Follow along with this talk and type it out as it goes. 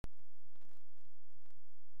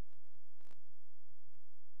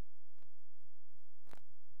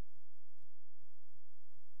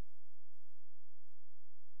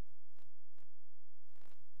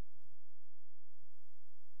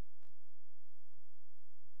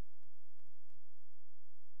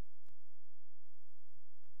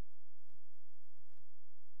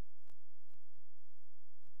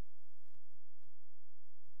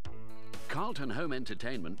Carlton Home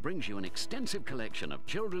Entertainment brings you an extensive collection of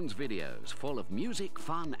children's videos full of music,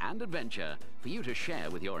 fun and adventure for you to share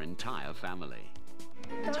with your entire family.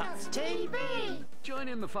 Tots TV! Join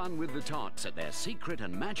in the fun with the Tots at their secret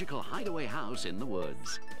and magical hideaway house in the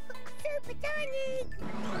woods. Super Tonic!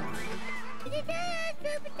 Super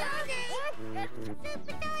Tonic!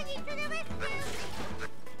 Super Tonic to the rescue!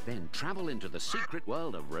 Then travel into the secret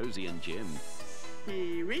world of Rosie and Jim.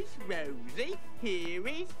 Here is Rosie, here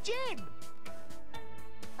is Jim.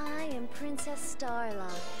 I am Princess Starla.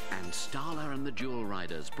 And Starla and the Jewel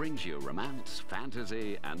Riders brings you romance,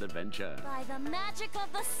 fantasy and adventure. By the magic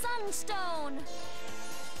of the Sunstone.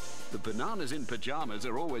 The Bananas in Pyjamas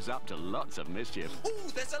are always up to lots of mischief. Ooh,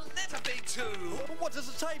 there's a letter B too. What does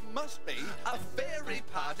it say? Must be a fairy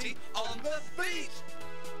party on the beach.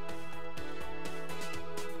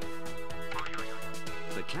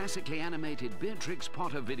 The classically animated Beatrix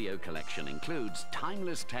Potter video collection includes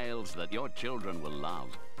timeless tales that your children will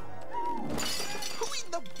love. Who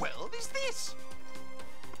in the world is this?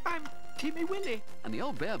 I'm Timmy Willie. And the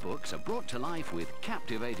old bear books are brought to life with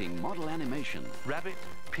captivating model animation. Rabbit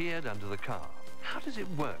peered under the car. How does it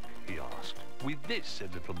work, he asked. With this,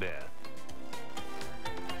 said Little Bear.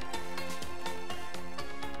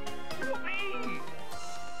 Whoopee!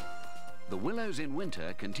 The Willows in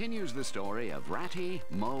Winter continues the story of Ratty,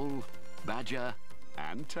 Mole, Badger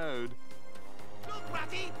and Toad. Look,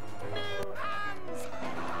 Ratty! New arms!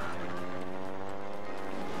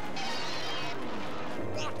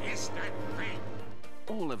 What is that thing?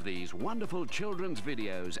 All of these wonderful children's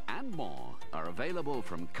videos and more are available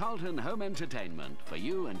from Carlton Home Entertainment for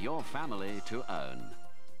you and your family to own.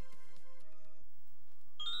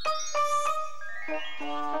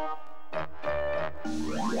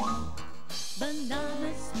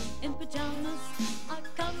 Bananas in pajamas are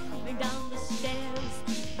coming down the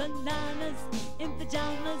stairs. Bananas in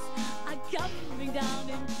pajamas are coming down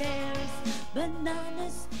in pairs.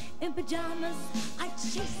 Bananas in pajamas are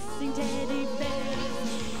chasing teddy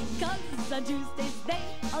bears. 'Cause on Tuesdays they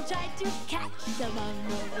all try to catch them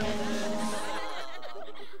unawares.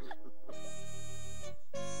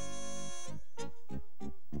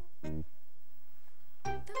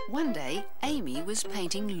 One day, Amy was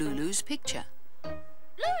painting Lulu's picture.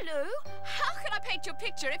 Lulu, how can I paint your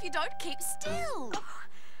picture if you don't keep still? Oh,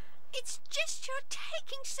 it's just you're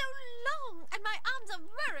taking so long and my arms are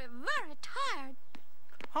very, very tired.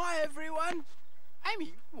 Hi, everyone.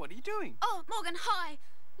 Amy, what are you doing? Oh, Morgan, hi.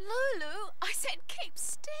 Lulu, I said keep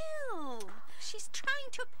still. She's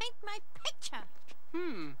trying to paint my picture.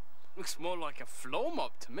 Looks more like a floor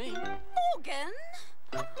mop to me. Morgan?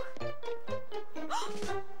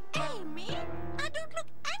 Amy, I don't look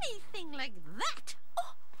anything like that.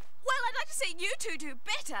 Oh, well, I'd like to see you two do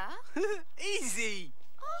better. Easy.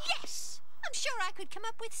 Yes, I'm sure I could come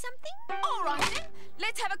up with something. All right, then.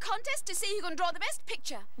 Let's have a contest to see who can draw the best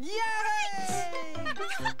picture. Yay!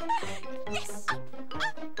 Yes. You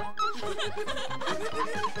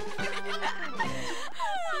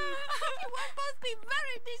won't both be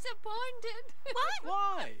very disappointed. What?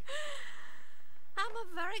 Why? I'm a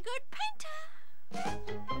very good painter.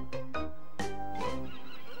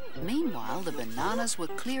 Meanwhile, the bananas were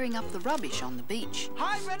clearing up the rubbish on the beach.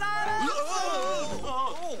 Hi, Bananas!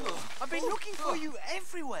 I've been looking for you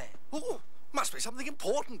everywhere. Oh, must be something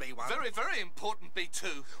important, B1. Very, very important,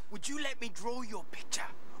 B2. Would you let me draw your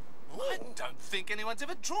picture? I don't think anyone's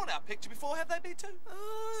ever drawn our picture before, have they, B2?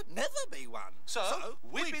 Never B1. So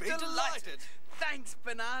we'd be delighted. Thanks,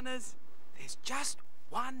 Bananas. There's just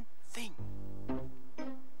one thing.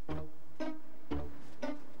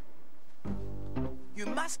 You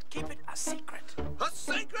must keep it a secret. A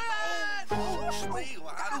secret! Oh,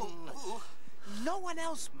 B1. No one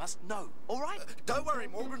else must know, all right? Don't worry,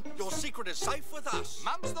 Morgan. Your secret is safe with us.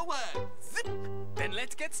 Mum's the word. Zip. Then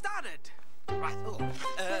let's get started. Right.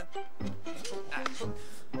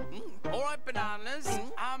 All right, Bananas.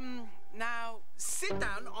 Now sit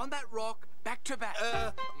down on that rock, back to back.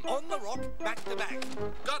 On the rock, back to back.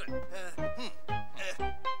 Got it.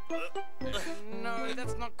 No,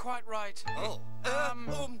 that's not quite right.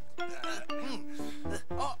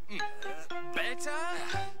 Better.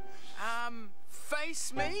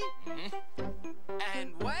 Face me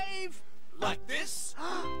and wave Like this?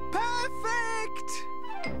 Perfect!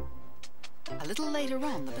 A little later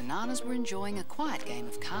on, the bananas were enjoying a quiet game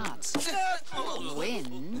of cards.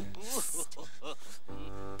 When...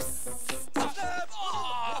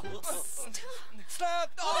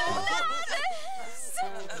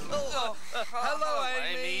 Hello,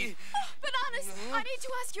 Amy. Bananas, I need to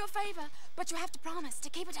ask you a favour, but you have to promise to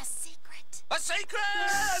keep it a secret. A secret!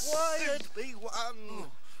 Quiet, B1.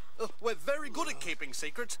 We're very good at keeping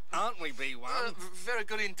secrets, aren't we, B1? Very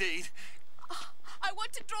good indeed. I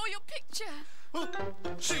want to draw your picture.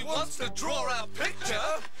 She wants to draw our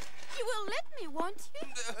picture? You will let me, won't you?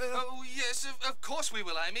 Oh, yes, of course we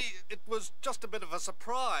will, Amy. It was just a bit of a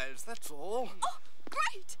surprise, that's all. Oh,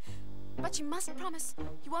 great! But you must promise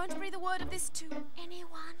you won't breathe a word of this to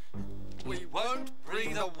anyone. We won't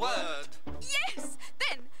breathe a word. Yes!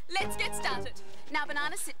 Then, let's get started. Now,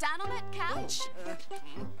 Banana, sit down on that couch.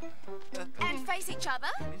 And face each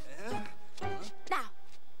other. Now,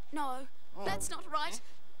 no, that's not right.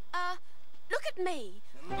 Look at me.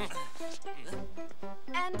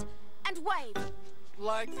 And wave.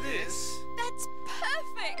 Like this? That's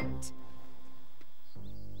perfect.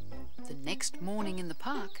 The next morning in the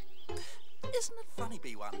park... Isn't it funny,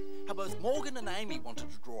 B1, how both Morgan and Amy wanted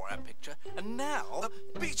to draw our picture, and now...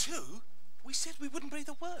 B2, we said we wouldn't breathe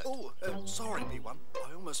a word. Oh, sorry, B1,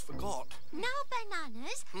 I almost forgot. Now,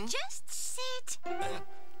 Bananas, just sit.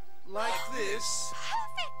 Like this?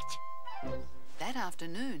 Perfect. That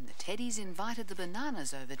afternoon, the Teddies invited the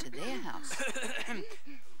Bananas over to their house.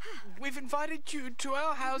 We've invited you to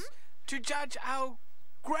our house to judge our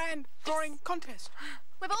grand drawing contest.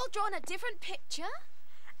 We've all drawn a different picture.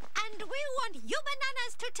 And we want you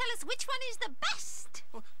Bananas to tell us which one is the best.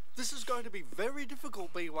 Well, this is going to be very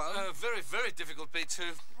difficult, B1. Very, very difficult,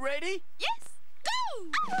 B2. Ready? Yes, go!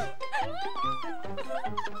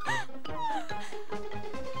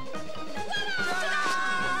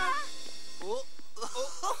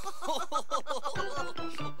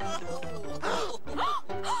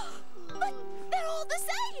 But they're all the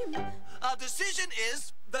same. Our decision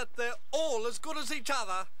is that they're all as good as each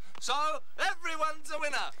other. So, everyone's a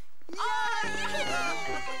winner.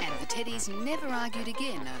 And the Teddies never argued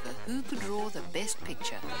again over who could draw the best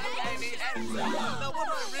picture. Amy and now, what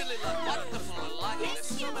I really love... Wonderful, I like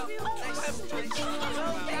this.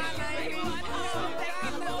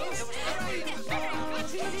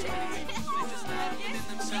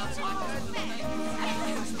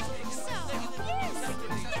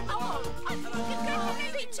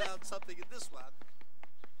 Found something in this one.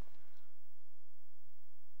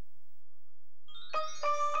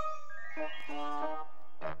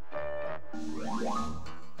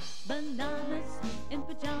 Bananas in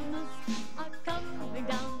pajamas are coming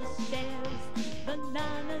down the stairs.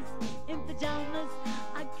 Bananas in pajamas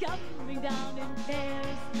are coming down in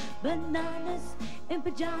pairs. Bananas in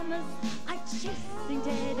pajamas are chasing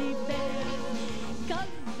teddy bears.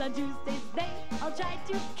 'Cause on Tuesdays they all try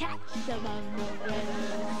to catch them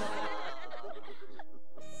unawares.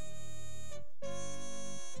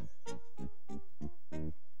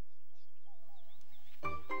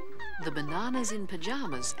 The Bananas in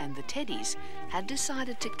pajamas and the Teddies had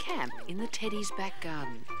decided to camp in the Teddies' back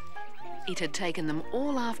garden. It had taken them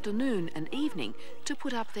all afternoon and evening to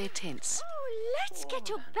put up their tents. Oh, let's get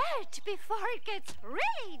to bed before it gets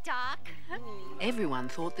really dark. Everyone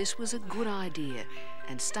thought this was a good idea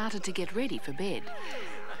and started to get ready for bed.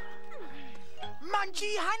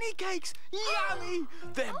 Munchy honey cakes! Yummy!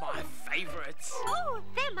 They're my favourites. Oh,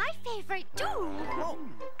 they're my favourite too.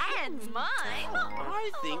 And mine.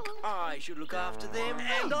 I think I should look after them,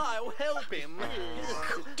 and I'll help him.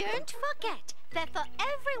 Don't forget, they're for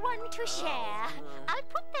everyone to share. I'll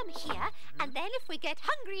put them here, and then if we get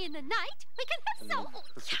hungry in the night, we can have some.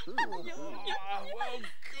 Well,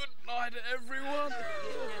 good night, everyone.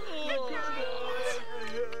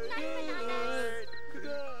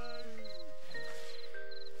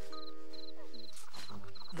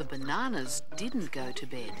 The Bananas didn't go to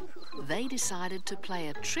bed. They decided to play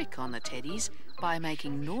a trick on the Teddies by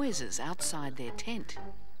making noises outside their tent.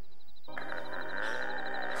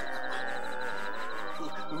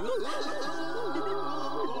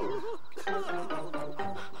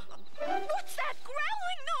 What's that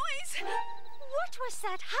growling noise? What was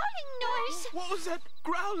that howling noise? What was that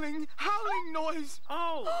growling, howling noise?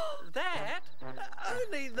 Oh, that?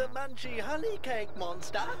 Only the Munchy honey cake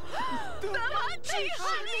monster. The Munchy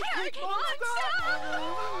honey cake monster!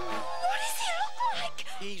 What does he look like?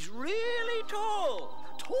 He's really tall.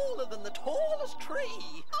 Taller than the tallest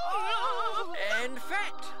tree. Oh. And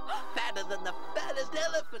fat. Fatter than the fattest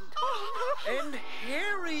elephant. And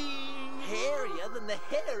hairy. Hairier than the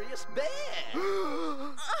hairiest bear.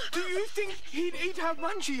 Do you think he'd eat our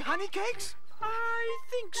Munchy honey cakes? I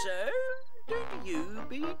think so. Don't you,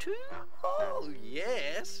 B2? Oh,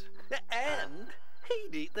 yes. And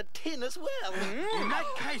he'd eat the tin as well. In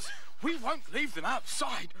that case, we won't leave them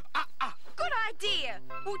outside. Good idea.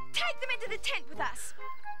 We'll take them into the tent with us.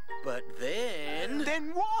 But then...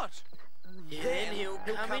 Then what? Then he'll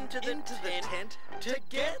come into the tent to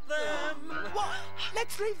get them. What?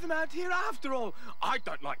 Let's leave them out here after all. I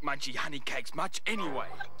don't like munchy honey cakes much anyway.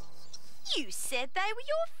 You said they were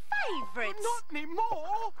your favourites. Not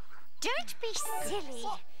anymore. Don't be silly.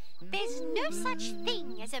 There's no such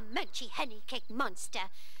thing as a munchy honey cake monster.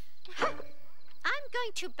 I'm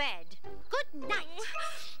going to bed. Good night.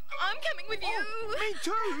 I'm coming with you. Oh, me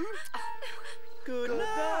too. Good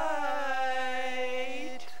night.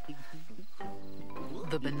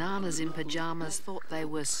 The bananas in pyjamas thought they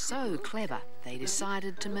were so clever, they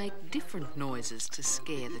decided to make different noises to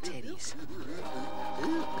scare the teddies.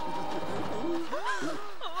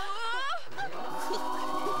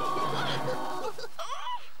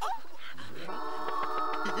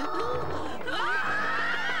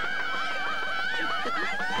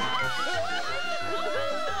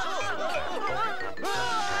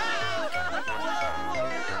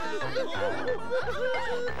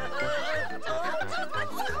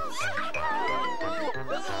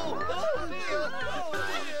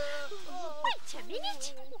 Wait a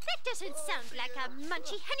minute. That doesn't sound like a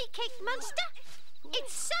munchy honey cake monster. It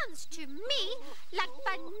sounds to me like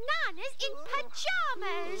bananas in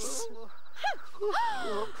pyjamas.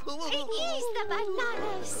 It is the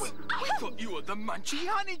bananas. We thought you were the munchy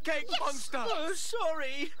honey cake monster. Oh,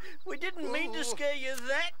 sorry. We didn't mean to scare you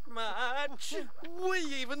that much. We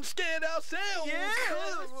even scared ourselves. Yes.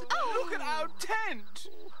 Look at our tent.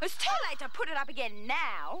 It's too late to put it up again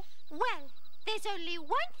now. Well, there's only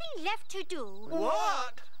one thing left to do.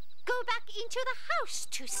 What? Go back into the house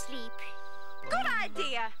to sleep. Good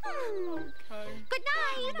idea. Good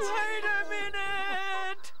night. Wait a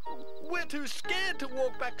minute. We're too scared to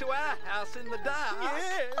walk back to our house in the dark.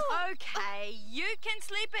 Yes. Okay, you can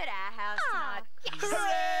sleep at our house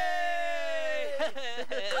tonight.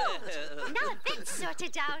 Good. Now that's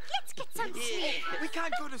sorted out. Let's get some sleep. We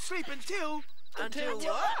can't go to sleep until... Until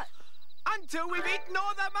what? Until we've eaten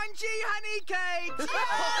all the munchy honey cakes.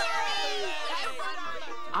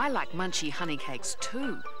 I like munchy honey cakes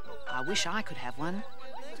too. I wish I could have one.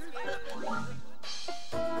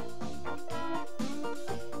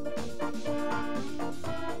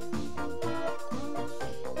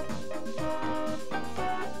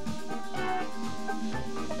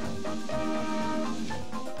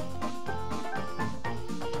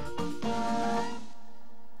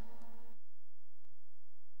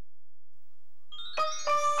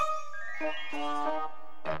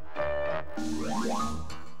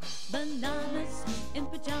 Bananas in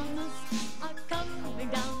pyjamas are coming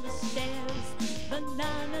down the stairs.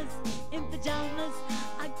 Bananas in pyjamas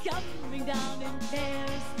are coming down in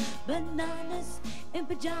pairs. Bananas in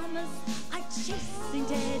pyjamas are chasing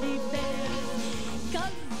teddy bears.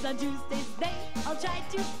 'Cause on Tuesdays they all try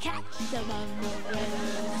to catch them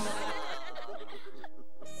unawares.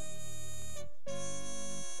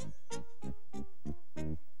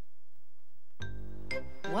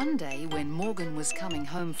 One day, when Morgan was coming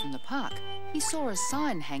home from the park, he saw a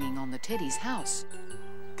sign hanging on the teddy's house.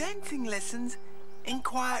 Dancing lessons.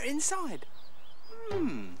 Inquire inside.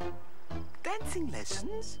 Dancing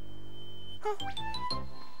lessons?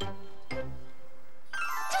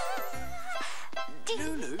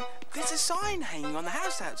 Lulu, there's a sign hanging on the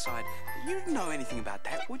house outside. You don't know anything about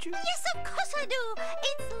that, would you? Yes, of course I do.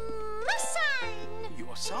 It's my sign.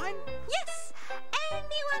 Your sign? Yes.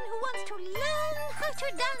 Anyone who wants to learn how to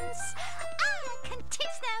dance, I can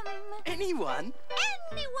teach them. Anyone?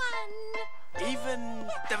 Anyone. Even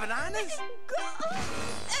the bananas?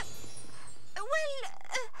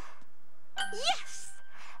 Yes.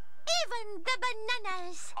 Even the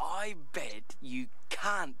bananas. I bet you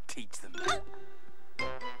can't teach them.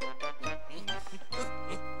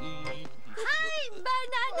 Hi,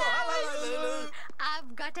 bananas. Hello, Lulu.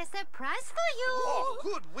 I've got a surprise for you. Oh,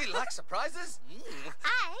 good. We like surprises.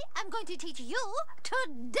 I am going to teach you to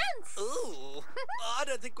dance. Ooh, I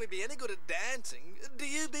don't think we'd be any good at dancing. Do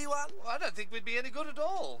you, B1? I don't think we'd be any good at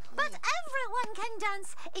all. But everyone can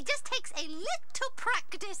dance. It just takes a little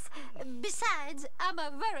practice. Besides, I'm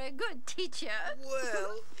a very good teacher.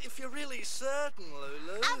 Well, if you're really certain,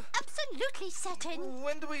 Lulu. I'm absolutely certain.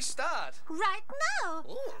 When do we start? Right now.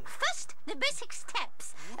 Ooh. First, the basic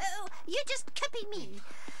steps. You just copy me.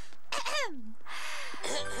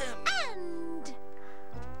 And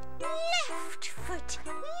left foot,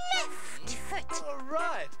 left foot. All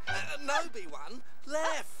right. No, B1.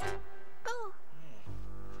 Left. Oh.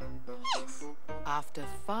 Yes. After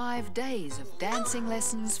 5 days of dancing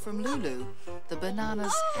lessons from Lulu, the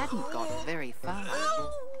bananas hadn't got very far.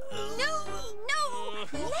 No.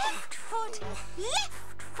 Left foot,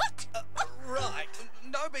 left foot. Right.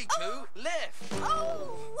 No, B2. Left.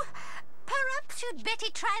 Oh. Perhaps you you'd better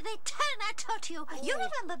try the turn I taught you. You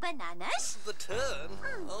remember Bananas? The turn?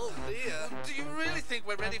 Oh, dear. Do you really think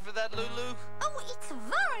we're ready for that, Lulu? Oh, it's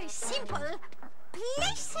very simple.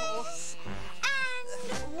 Places. And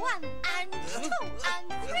 1 and 2 and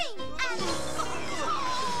 3 and 4.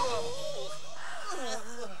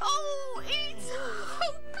 Oh, it's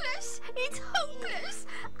hopeless. It's hopeless.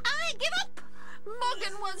 I give up.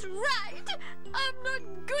 Morgan was right. I'm not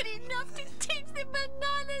good enough to teach the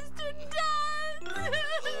Bananas to dance.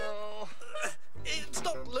 It's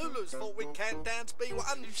not Lulu's fault we can't dance,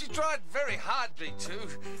 B1. She tried very hard,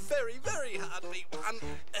 B2. Very, very hard, B1.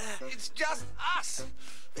 It's just us.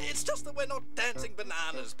 It's just that we're not dancing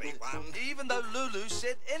Bananas, B1. Even though Lulu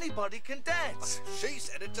said anybody can dance. She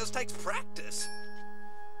said it just takes practice.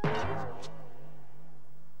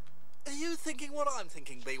 Are you thinking what I'm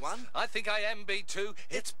thinking, B1? I think I am, B2.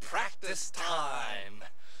 It's practice time.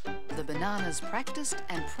 The Bananas practiced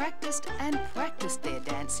and practiced and practiced their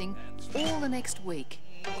dancing all the next week.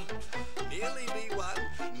 Nearly, B1.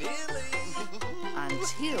 Nearly.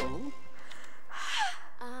 Until...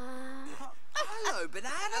 Hello,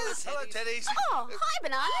 Bananas. Hello, Teddies. Oh, hi,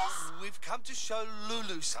 Bananas. We've come to show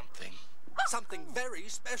Lulu something. Something very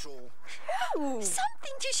special.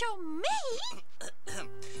 Something to show me?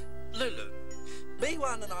 Lulu,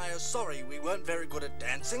 B1 and I are sorry we weren't very good at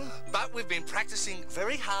dancing. But we've been practicing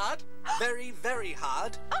very hard. Very, very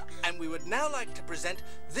hard. And we would now like to present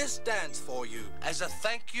this dance for you. As a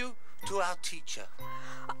thank you to our teacher.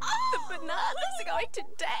 The Bananas are going to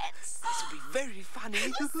dance. This will be very funny.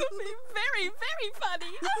 This will be very, very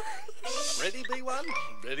funny. Ready, B1?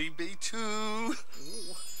 Ready, B2.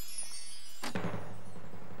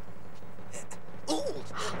 Oh!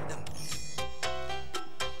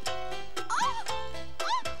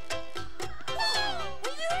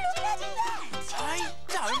 Will you look at that? I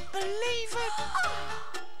don't believe it.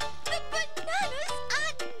 The Bananas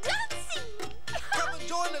are dancing. Come and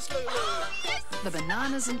join us, Lulu. Yes. The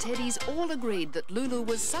Bananas and Teddies all agreed that Lulu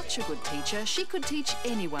was such a good teacher she could teach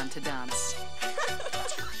anyone to dance.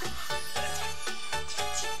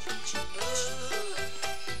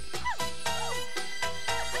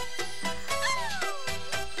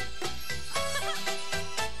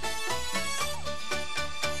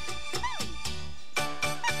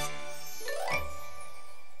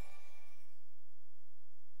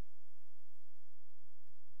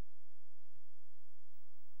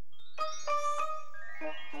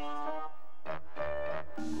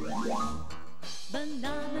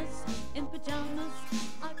 Bananas in pajamas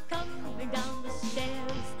are coming down the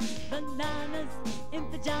stairs. Bananas in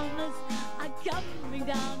pajamas are coming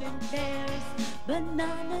down in pairs.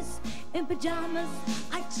 Bananas in pajamas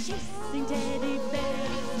are chasing teddy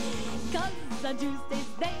bears. 'Cause on Tuesdays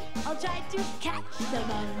they all try to catch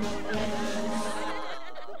them unawares.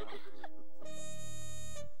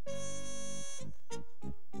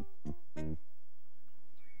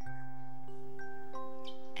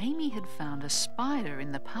 Amy had found a spider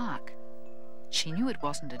in the park. She knew it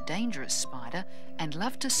wasn't a dangerous spider and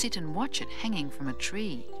loved to sit and watch it hanging from a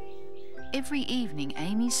tree. Every evening,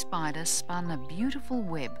 Amy's spider spun a beautiful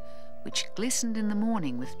web which glistened in the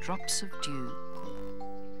morning with drops of dew.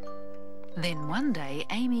 Then one day,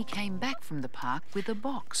 Amy came back from the park with a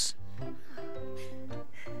box.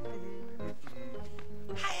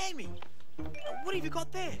 Hey, Amy. What have you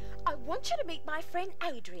got there? I want you to meet my friend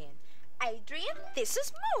Adrian. Adrian, this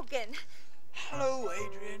is Morgan. Hello,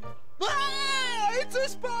 Adrian. Ah! It's a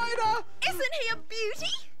spider! Isn't he a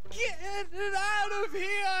beauty? Get it out of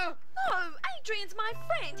here! No, Adrian's my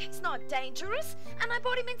friend. He's not dangerous, and I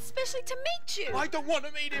brought him in specially to meet you. I don't want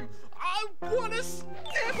to meet him. I want to step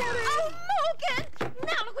on him. Oh, Morgan!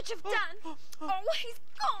 Now look what you've done. Oh, he's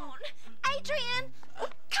gone. Adrian,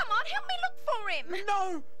 come on, help me look for him.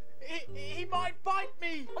 No, he might bite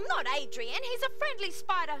me. I'm not Adrian. He's a friendly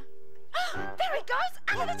spider. There he goes,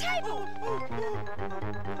 under the table.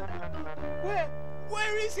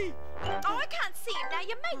 Where is he? Oh, I can't see him now.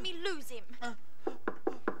 You made me lose him.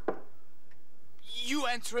 You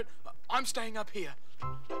answer it. I'm staying up here.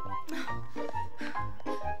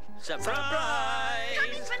 Surprise!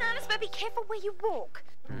 Come in, Bananas, but be careful where you walk.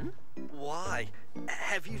 Why?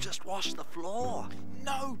 Have you just washed the floor?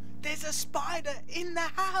 No, there's a spider in the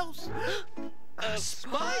house. A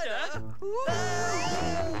spider?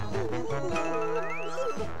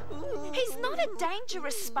 He's not a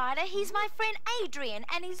dangerous spider. He's my friend Adrian,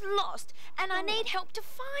 and he's lost, and I need help to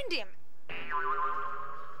find him.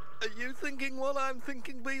 you thinking what I'm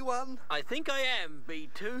thinking, B1? I think I am,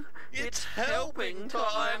 B2. It's helping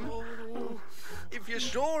time. If you're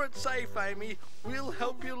sure it's safe, Amy, we'll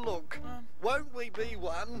help you look. Won't we,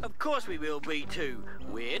 B1? Of course we will, B2.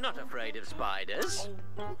 We're not afraid of spiders.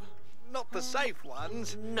 Not the safe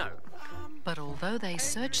ones. No. But although they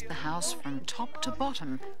searched the house from top to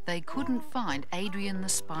bottom, they couldn't find Adrian the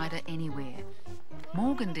spider anywhere.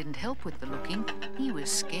 Morgan didn't help with the looking. He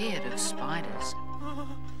was scared of spiders.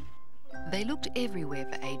 They looked everywhere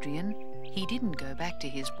for Adrian. He didn't go back to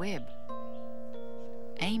his web.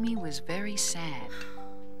 Amy was very sad.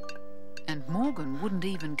 And Morgan wouldn't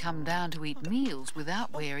even come down to eat meals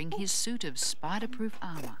without wearing his suit of spider-proof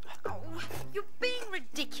armour. Oh, you're being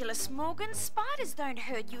ridiculous, Morgan. Spiders don't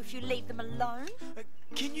hurt you if you leave them alone.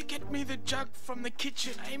 Can you get me the jug from the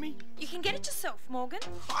kitchen, Amy? You can get it yourself, Morgan.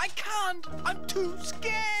 I can't. I'm too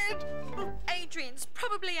scared. Adrian's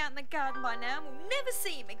probably out in the garden by now and we'll never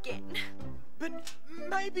see him again. But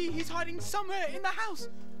maybe he's hiding somewhere in the house,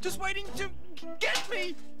 just waiting to get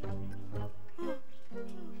me.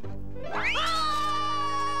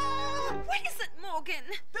 What is it, Morgan?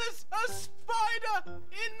 There's a spider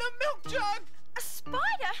in the milk jug. A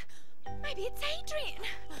spider? Maybe it's Adrian.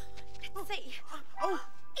 Let's see.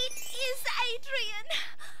 It is Adrian.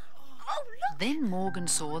 Oh, look. Then Morgan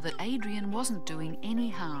saw that Adrian wasn't doing any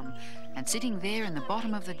harm, and sitting there in the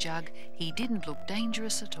bottom of the jug, he didn't look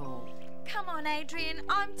dangerous at all. Come on, Adrian.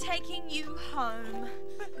 I'm taking you home.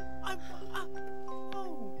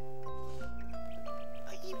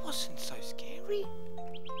 He wasn't so scary.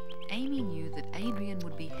 Amy knew that Adrian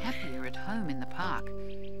would be happier at home in the park,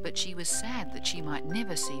 but she was sad that she might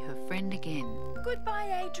never see her friend again.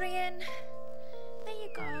 Goodbye, Adrian. There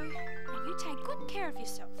you go. Now you take good care of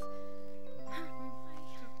yourself.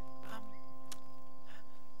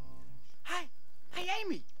 Hey,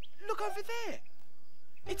 Amy, look over there.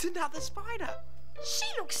 It's another spider. She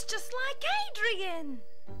looks just like Adrian.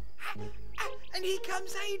 And here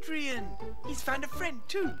comes Adrian. He's found a friend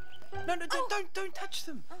too. No, don't touch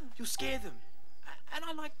them. You'll scare them. And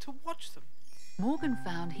I like to watch them. Morgan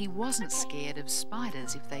found he wasn't scared of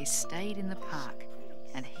spiders if they stayed in the park,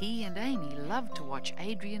 and he and Amy loved to watch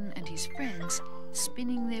Adrian and his friends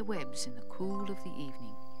spinning their webs in the cool of the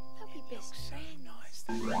evening. They'll be best friends.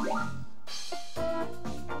 So nice.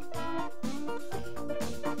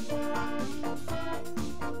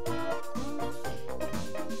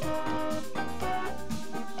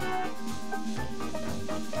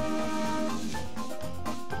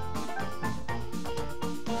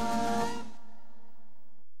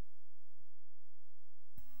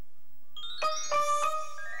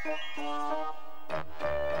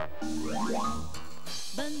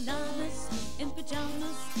 Bananas in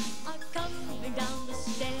pajamas are coming down the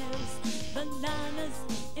stairs. Bananas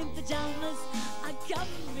in pajamas are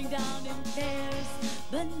coming down in pairs.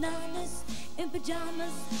 Bananas in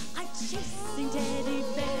pajamas are chasing teddy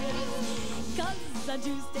bears. 'Cause on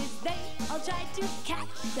Tuesdays they all try to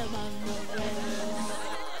catch them unawares.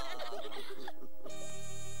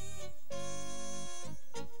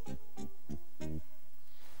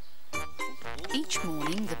 Each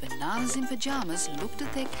morning, the Bananas in Pyjamas looked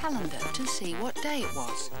at their calendar to see what day it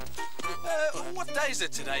was. What day is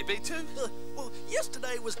it today, B2? Well,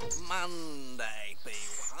 yesterday was Monday,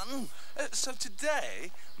 B1. So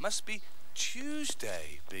today must be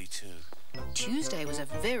Tuesday, B2. Tuesday was a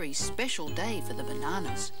very special day for the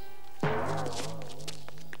Bananas.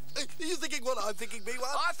 Are you thinking what I'm thinking, B1?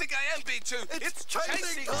 I think I am, B2. It's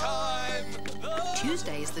chasing time!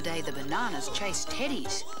 Tuesday is the day the Bananas chased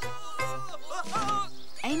teddies.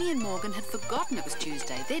 Amy and Morgan had forgotten it was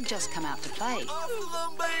Tuesday. They'd just come out to play. After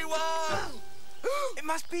them, B1! It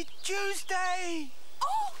must be Tuesday.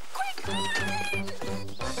 Oh, quick!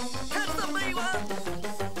 Catch them, B1!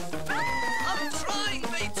 I'm trying,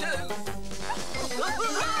 B2.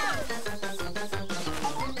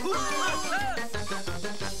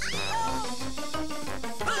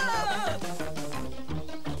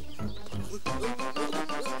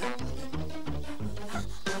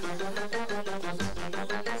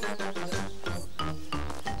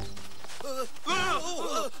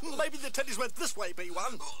 Maybe the teddies went this way,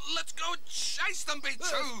 B1. Let's go and chase them,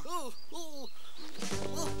 B2.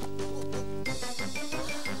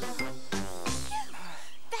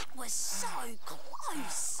 That was so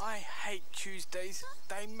close. I hate Tuesdays.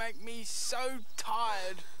 They make me so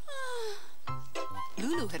tired.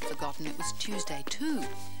 Lulu had forgotten it was Tuesday too.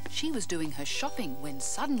 She was doing her shopping when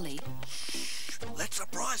suddenly... Let's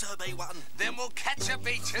surprise her, B1. Then we'll catch her,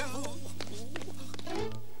 B2.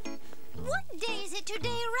 What day is it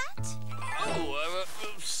today, Rat? Oh,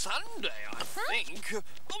 Sunday, I think.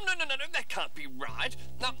 Oh, no, that can't be right.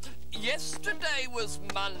 Now, Yesterday was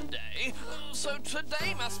Monday, so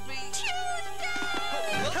today must be... Tuesday!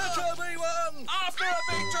 Catch a B1! After a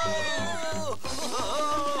B2!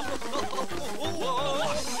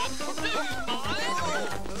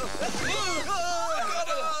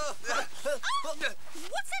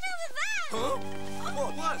 What's that over there? Huh?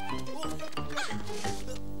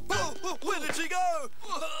 What? Where did she go?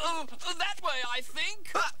 That way, I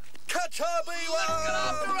think. Catch her, B1! Let's get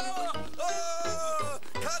after her!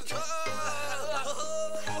 Catch her!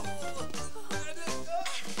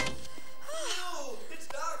 It's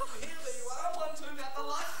dark from here, B1. I want to get the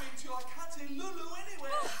light feed you. I can't see Lulu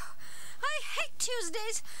anywhere. I hate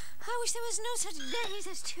Tuesdays. I wish there was no such days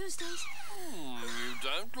as Tuesdays. You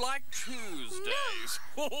don't like Tuesdays.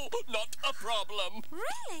 No. Not a problem.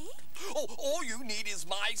 Really? Oh, all you need is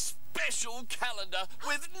my special calendar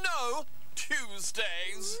with no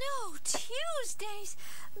Tuesdays. No Tuesdays?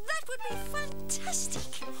 That would be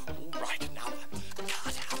fantastic. All right, now,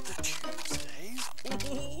 cut out the Tuesdays.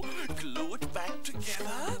 Glue it back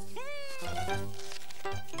together.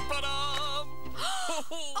 Ta-da!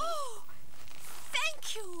 Oh,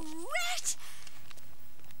 thank you, Rat.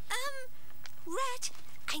 Rat,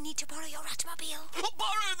 I need to borrow your Ratmobile.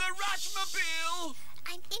 Borrow the Ratmobile!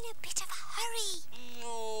 I'm in a bit of a hurry.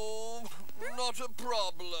 No, not a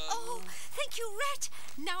problem. Oh, thank you, Rat.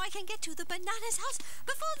 Now I can get to the Banana's house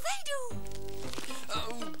before they do.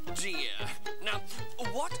 Oh, dear. Now,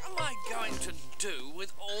 what am I going to do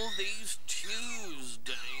with all these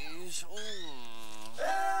Tuesdays?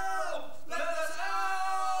 Help! Let us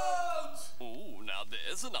out! Oh, now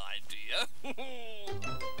there's an idea.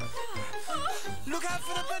 Look out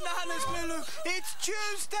for the bananas, Lulu. It's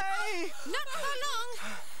Tuesday. Not for long.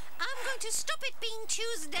 I'm going to stop it being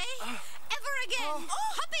Tuesday ever again.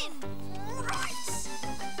 Hop in. Right!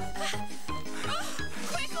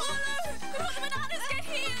 Quick, Lulu! Before the bananas get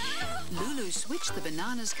here! Lulu switched the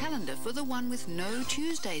bananas calendar for the one with no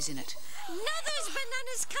Tuesdays in it. Now those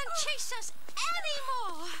bananas can't chase us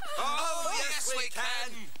anymore. Oh, yes, we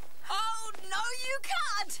can. Oh, no, you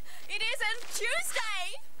can't! It isn't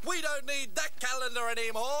Tuesday! We don't need that calendar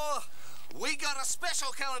anymore. We got a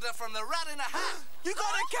special calendar from the Rat in a Hat. You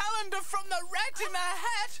got a calendar from the Rat in a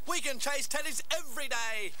Hat? We can chase tennis every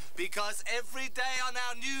day because every day on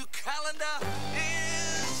our new calendar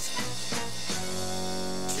is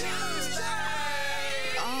Tuesday.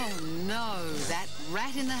 Oh no, that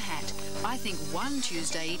Rat in the Hat. I think one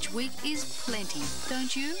Tuesday each week is plenty,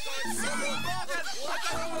 don't you?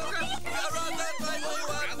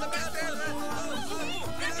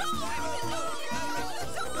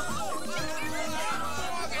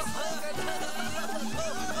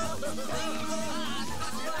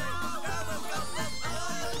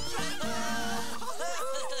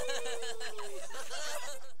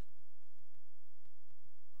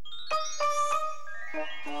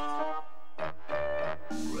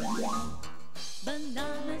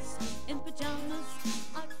 Bananas in pajamas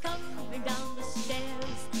are coming down the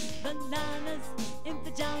stairs. Bananas in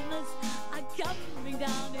pajamas are coming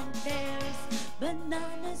down in pairs.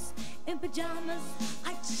 Bananas in pajamas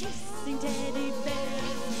are chasing teddy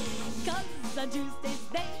bears. 'Cause on Tuesdays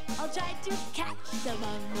they all try to catch them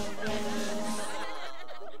unawares.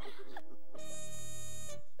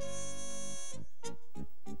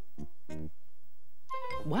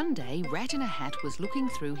 One day, Rat in a Hat was looking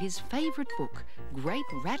through his favourite book, Great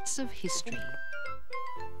Rats of History.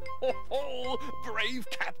 Oh, brave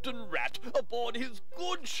Captain Rat aboard his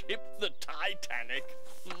good ship, the Titanic.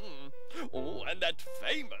 Oh, and that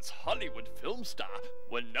famous Hollywood film star,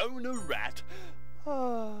 Winona Rat.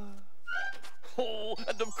 Oh,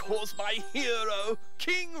 and of course my hero,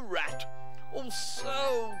 King Rat. Oh,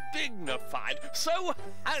 so dignified, so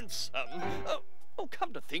handsome. Oh,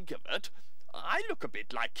 come to think of it, I look a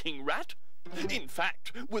bit like King Rat. In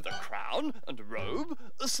fact, with a crown and a robe,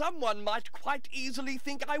 someone might quite easily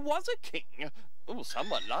think I was a king. Oh,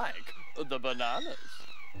 someone like the bananas.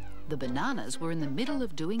 The bananas were in the middle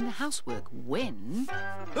of doing the housework when...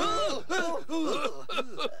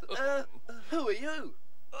 Who are you?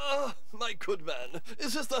 My good man,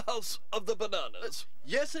 is this the house of the bananas?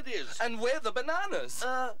 Yes, it is. And we're the bananas.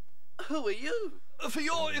 Who are you? For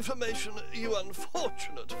your information, you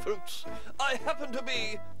unfortunate fruits, I happen to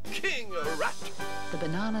be King Rat. The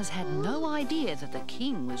bananas had no idea that the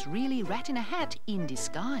king was really Rat in a Hat in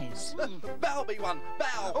disguise. Bow, B1,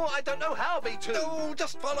 bow. Oh, I don't know how, B2. Oh,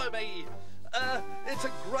 just follow me. It's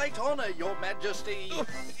a great honour, Your Majesty.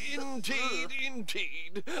 Indeed,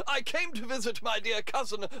 indeed. I came to visit my dear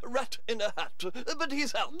cousin, Rat in a Hat, but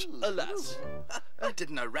he's out, alas. I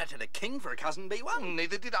didn't know Rat had a king for a cousin, B1.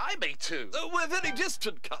 Neither did I, B2. We're very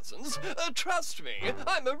distant cousins. Trust me,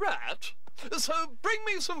 I'm a rat. So bring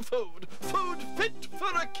me some food. Food fit for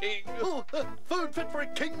a king. Food fit for a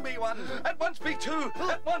king, B1. At once, B2.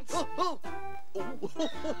 At once.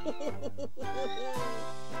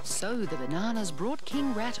 So the bananas brought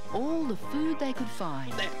King Rat all the food they could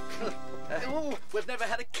find. We've never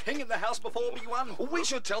had a king in the house before, B1. We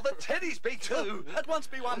should tell the teddies, B2. At once,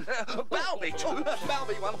 B1. Bow, B2. Bow,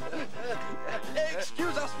 B1.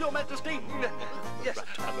 Excuse us, Your Majesty. Yes.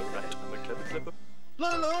 I'm a clever.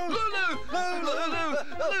 Lulu!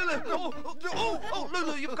 Oh,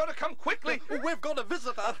 Lulu, you've got to come quickly. We've got a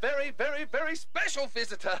visitor. A very, very, very special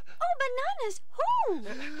visitor. Oh, bananas! Who?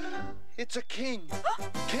 It's a king.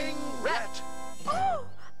 King Rat. Oh,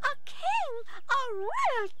 a king! A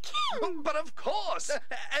real king! But of course!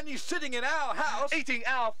 And he's sitting in our house. Eating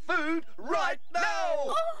our food right now!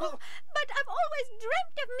 Oh, but I've always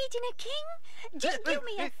dreamt of meeting a king. Just give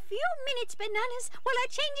me a few minutes, bananas, while I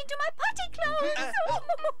change into my potty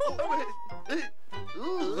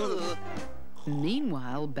clothes.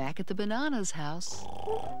 Meanwhile, back at the bananas house.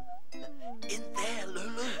 In there,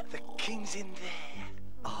 Lulu. The king's in there.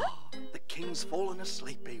 Oh, the king's fallen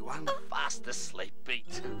asleep, B1. Fast asleep,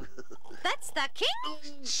 B2. That's the king?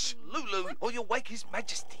 Shh, Lulu, or you'll wake His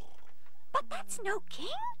Majesty. But that's no king.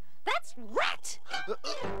 That's Rat.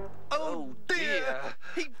 Oh, dear.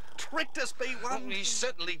 He tricked us, B1. He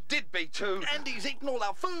certainly did, B2. And he's eaten all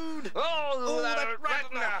our food. Oh, that rat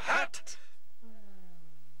in a hat.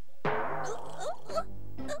 Are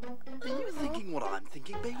you thinking what I'm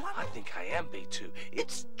thinking, B1? I think I am, B2.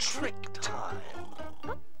 It's trick time.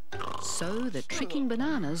 So the tricking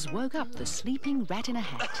bananas woke up the sleeping rat in a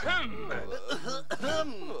hat.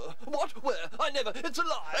 What? Where? I never... It's a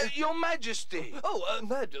lie. Your Majesty. Oh,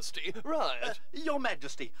 Majesty, right. Your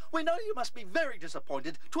Majesty, we know you must be very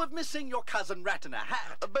disappointed to have missing your cousin Rat in a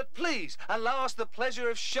Hat. But please, allow us the pleasure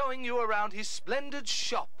of showing you around his splendid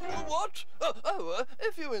shop. What?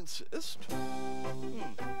 If you insist.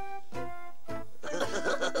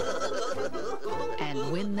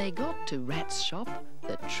 And when they got to Rat's shop,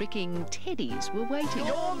 the tricking teddies were waiting.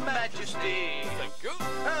 Your Majesty! Thank you.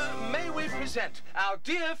 May we present our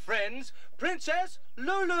dear friends, Princess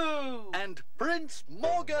Lulu! And Prince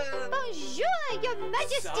Morgan! Bonjour, Your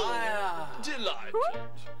Majesty! Sire! Delighted.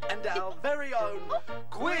 And our very own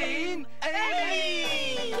Queen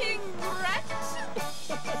Amy! King Rat!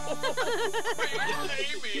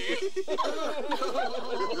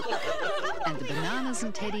 And the bananas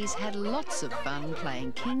and teddies had lots of fun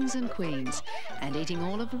playing kings and queens and eating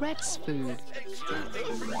all of Rat's food.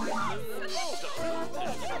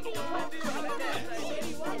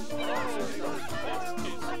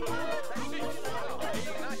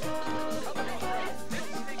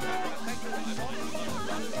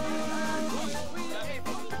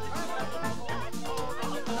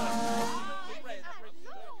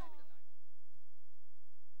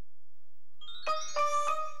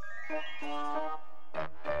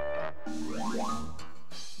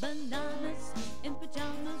 Bananas in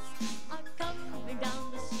pajamas are coming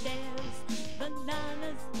down the stairs.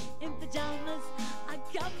 Bananas in pajamas are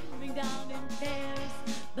coming down in pairs.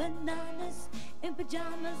 Bananas in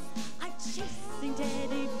pajamas are chasing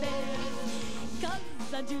teddy bears.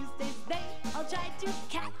 'Cause on Tuesdays they all try to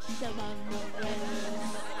catch them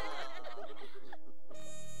unawares.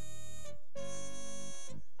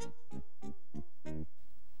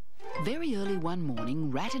 Very early one morning,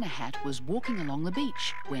 Rat in a Hat was walking along the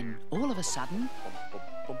beach when, all of a sudden,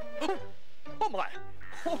 Oh my!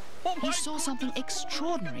 he saw something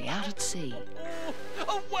extraordinary out at sea.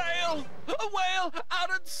 A whale! A whale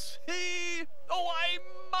out at sea! Oh, I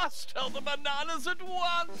must tell the bananas at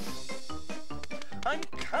once! I'm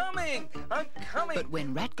coming! I'm coming! But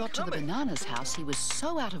when Rat got to the bananas house, he was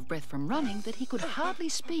so out of breath from running that he could hardly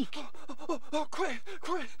speak. Oh, quick!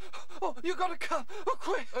 Oh, you gotta come! Oh,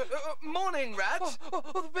 quick! Morning, Rat!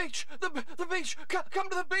 The beach! The beach! Come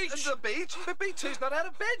to the beach! The beach? The B2's not out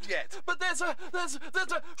of bed yet! But there's a...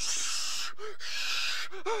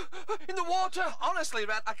 in the water! Honestly,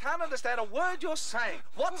 Rat, I can't understand a word you're saying.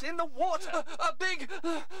 What's in the water? A big...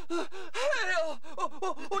 hail!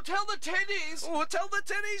 Oh, tell the teddies! Oh, tell the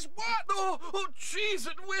teddies what? Oh, cheese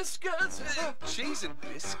and whiskers! Cheese and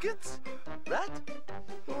biscuits? Rat?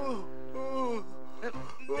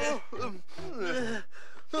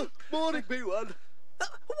 Morning, B1.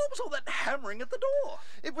 What was all that hammering at the door?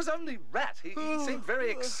 It was only Rat. He seemed very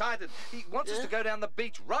excited. He wants us to go down the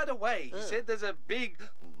beach right away. He said there's a big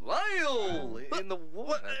whale in the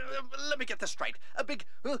water. Let me get this straight. A big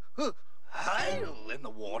hail in the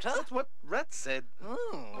water? That's what Rat said.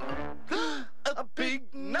 A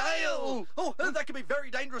big nail! Oh, that could be very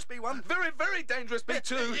dangerous, B1. Very, very dangerous,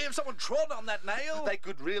 B2. If someone trod on that nail... They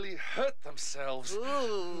could really hurt themselves.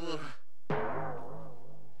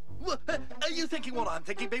 Are you thinking what I'm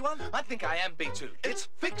thinking, B1? I think I am, B2. It's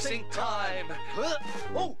fixing time.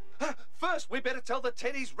 First, we better tell the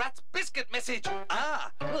Teddy's Rat's biscuit message.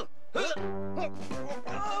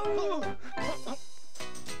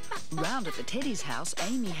 Round at the Teddy's house,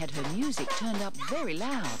 Amy had her music turned up very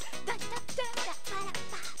loud.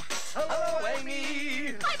 Hello,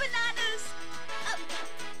 Amy. Hi, Bananas.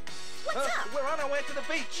 What's up? We're on our way to the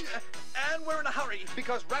beach. And we're in a hurry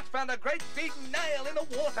because Rat found a great big nail in the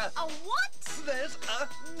water. A what? There's a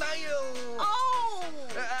nail. Oh!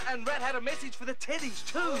 And Rat had a message for the Teddies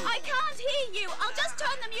too. I can't hear you. I'll just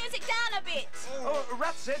turn the music down a bit.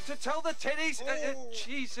 Rat said to tell the Teddies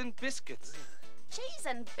cheese and biscuits. Cheese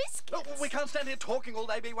and biscuits? We can't stand here talking all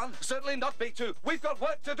day, B1. Certainly not, B2. We've got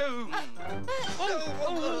work to do.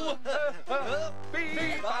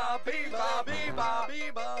 Bee-ba, bee-ba, bee-ba,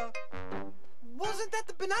 bee-ba. Wasn't that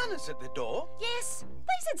the Bananas at the door? Yes.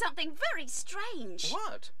 They said something very strange.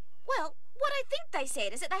 What? Well, what I think they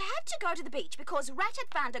said is that they had to go to the beach because Rat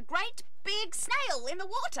had found a great big snail in the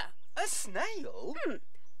water. A snail?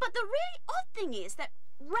 But the really odd thing is that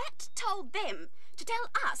Rat told them to tell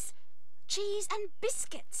us cheese and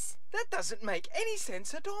biscuits. That doesn't make any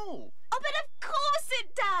sense at all. Oh, but of course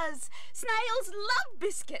it does. Snails love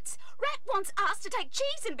biscuits. Rat wants us to take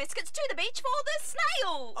cheese and biscuits to the beach for the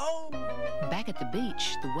snail. Oh. Back at the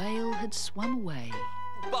beach, the whale had swum away.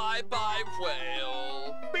 Bye-bye,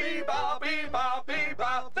 whale. Bee-ba, bee-ba,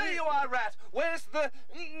 bee-ba. There you are, Rat. Where's the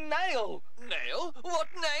nail? Nail? What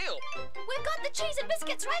nail? We've got the cheese and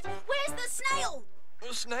biscuits, Rat. Where's the snail?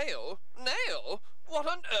 Snail? Nail? What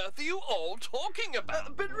on earth are you all talking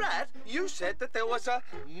about? But Rat, you said that there was a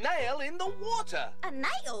nail in the water. A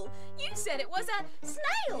nail? You said it was a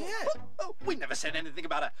snail. Yeah. We never said anything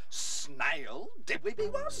about a snail, did we,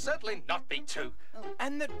 B1? Certainly not, B2.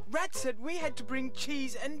 And that Rat said we had to bring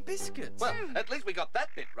cheese and biscuits. Well, at least we got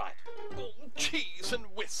that bit right. Cheese and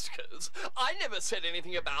whiskers. I never said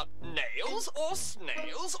anything about nails or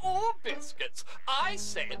snails or biscuits. I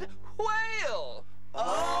said whale.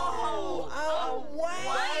 Oh, a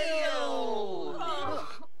whale!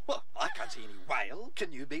 Well, I can't see any whale.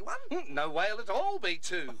 Can you, B1? No whale at all,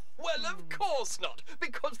 B2. Well, of course not,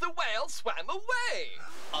 because the whale swam away.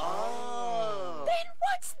 Oh. Then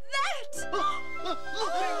what's that? Look,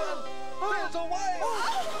 B1! There's a whale!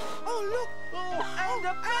 Oh, look! And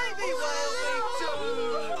a baby whale,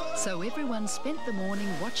 B2! So everyone spent the morning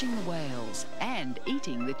watching the whales and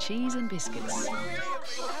eating the cheese and biscuits.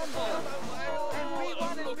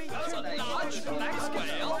 Look, that's a large black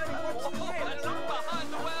whale.